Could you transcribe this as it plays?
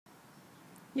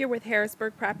You're with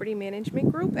Harrisburg Property Management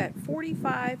Group at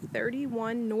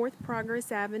 4531 North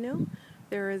Progress Avenue.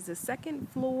 There is a second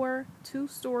floor,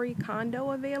 two-story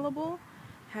condo available.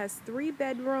 Has 3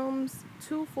 bedrooms,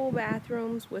 2 full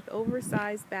bathrooms with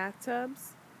oversized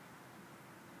bathtubs.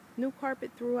 New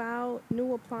carpet throughout,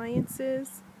 new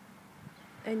appliances,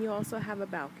 and you also have a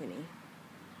balcony.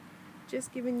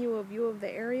 Just giving you a view of the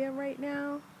area right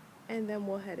now, and then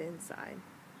we'll head inside.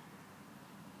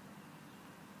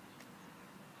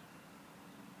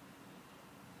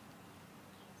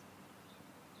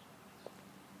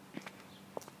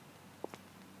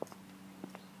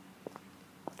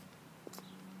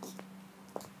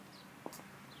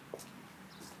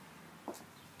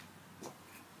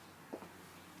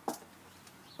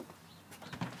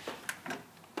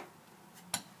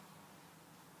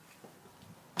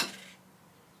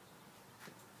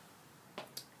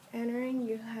 Entering,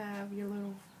 you have your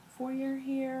little foyer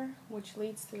here, which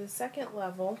leads to the second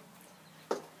level.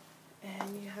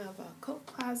 And you have a coat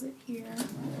closet here.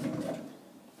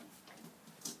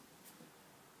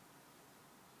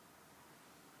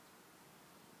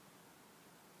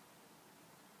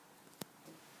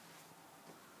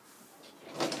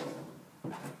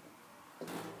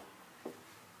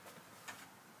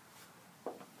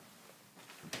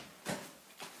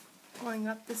 Going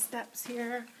up the steps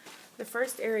here, the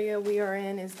first area we are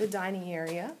in is the dining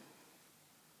area.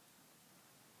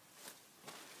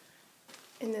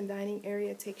 And the dining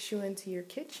area takes you into your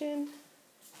kitchen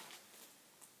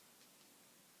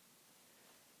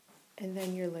and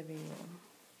then your living room.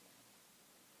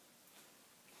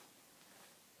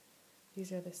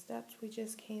 These are the steps we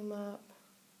just came up.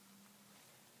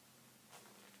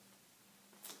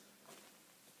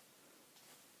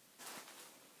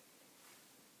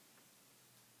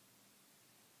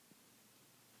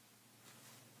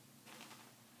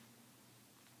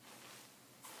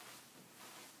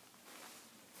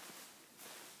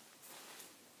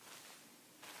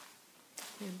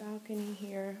 Your balcony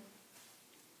here.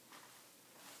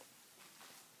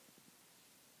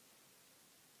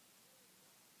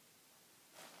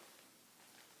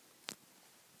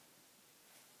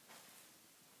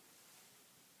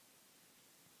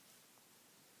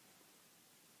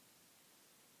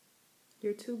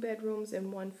 Your 2 bedrooms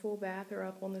and 1 full bath are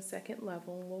up on the second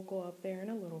level, and we'll go up there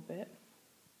in a little bit.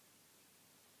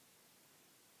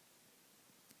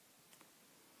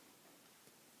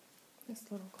 This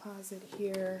little closet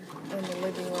here in the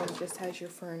living room just has your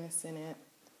furnace in it.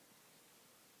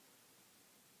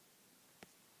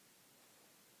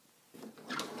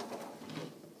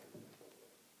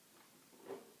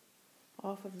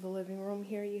 Off of the living room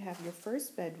here, you have your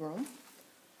first bedroom,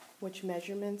 which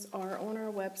measurements are on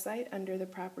our website under the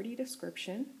property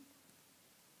description.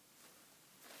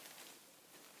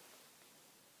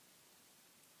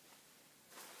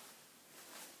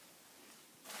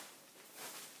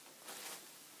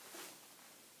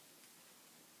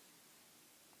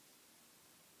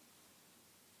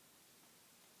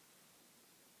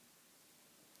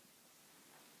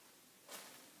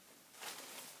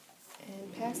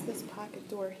 And past this pocket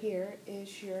door here is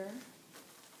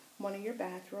one of your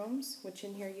bathrooms, which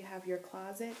in here you have your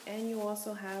closet, and you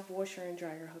also have washer and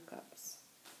dryer hookups.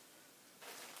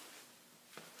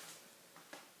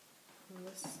 On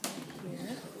this side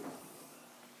here.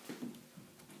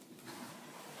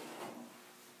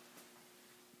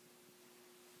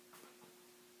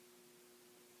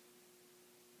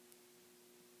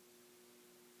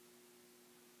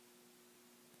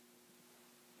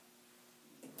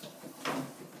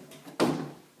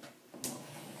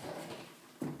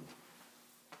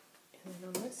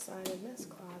 On this side in this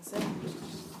closet,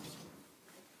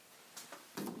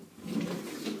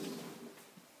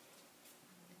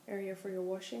 area for your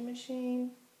washing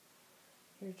machine,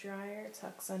 your dryer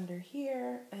tucks under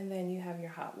here, and then you have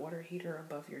your hot water heater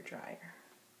above your dryer.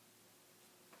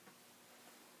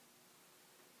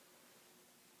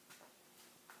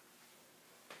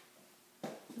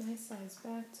 Nice size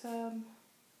bathtub,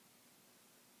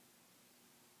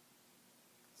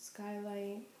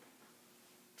 skylight.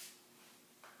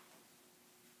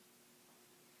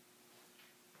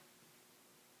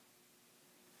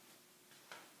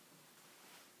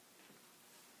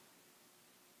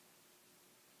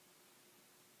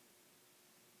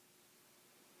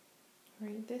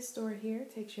 Right, this door here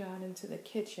takes you out into the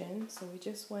kitchen, so we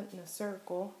just went in a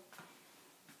circle.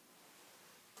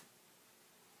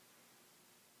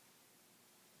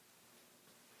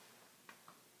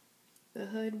 The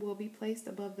hood will be placed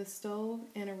above the stove,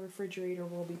 and a refrigerator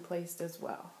will be placed as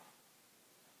well.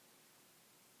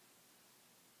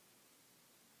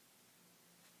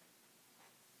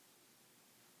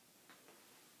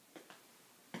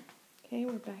 Okay,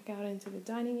 we're back out into the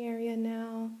dining area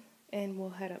now, and we'll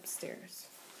head upstairs.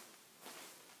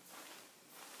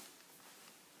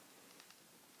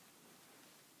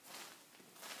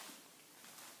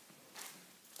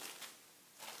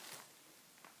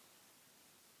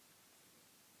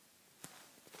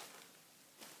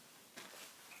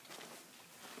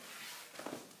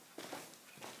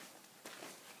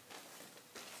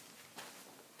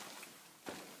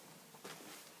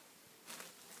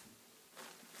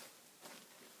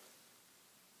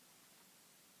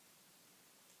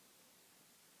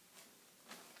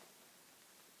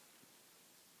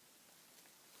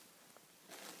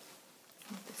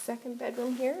 The second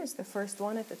bedroom here is the first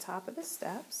one at the top of the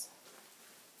steps.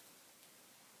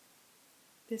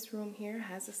 This room here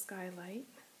has a skylight.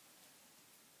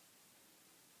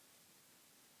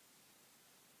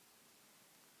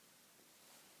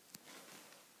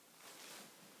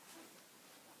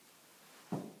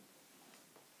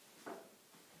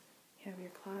 You have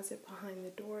your closet behind the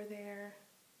door there.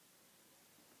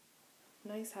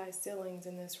 Nice high ceilings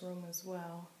in this room as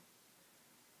well.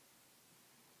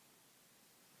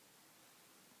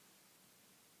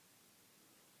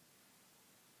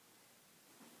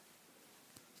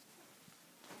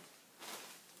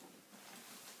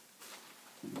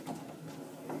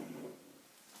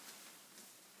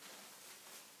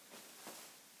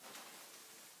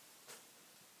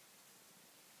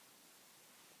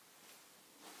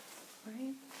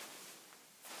 Right.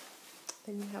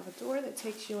 Then you have a door that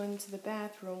takes you into the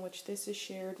bathroom, which this is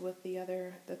shared with the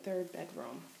third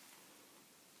bedroom.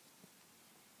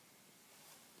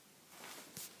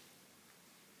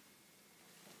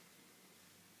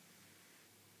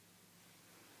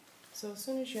 So as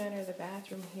soon as you enter the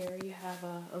bathroom here, you have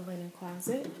a linen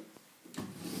closet.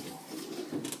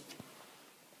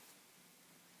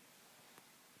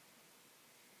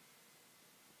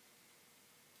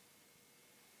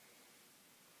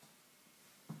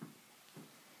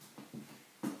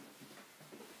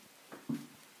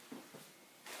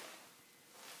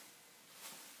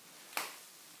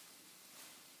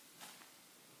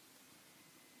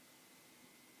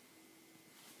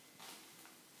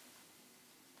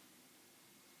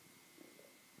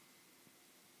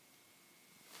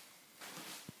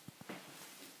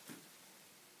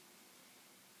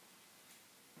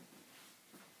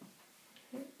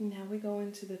 Now we go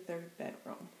into the third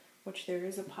bedroom, which there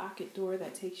is a pocket door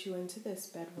that takes you into this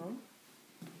bedroom.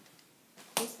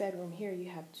 This bedroom here, you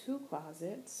have two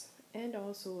closets and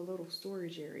also a little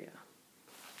storage area.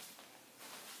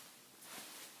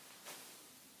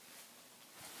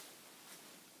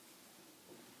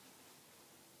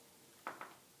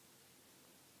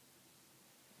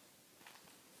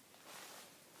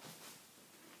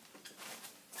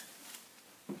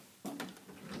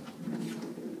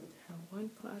 One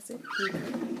closet here.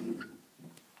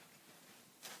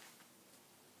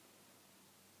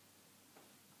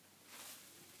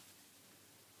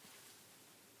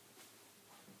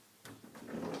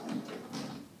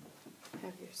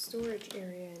 Have your storage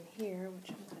area in here, which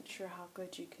I'm not sure how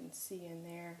good you can see in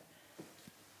there.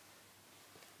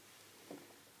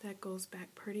 That goes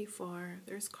back pretty far.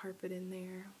 There's carpet in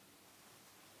there.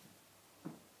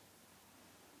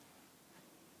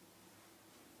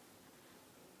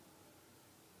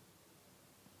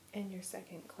 And your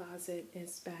second closet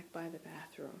is back by the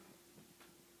bathroom.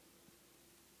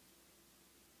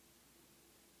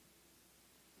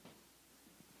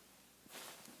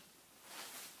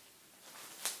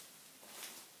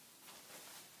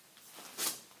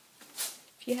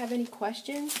 If you have any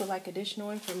questions, would like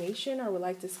additional information, or would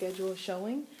like to schedule a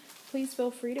showing, please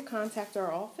feel free to contact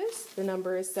our office. The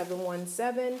number is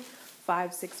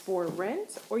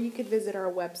 717-564-RENT, or you could visit our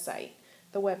website.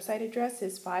 The website address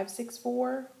is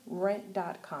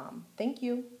 564rent.com. Thank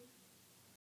you.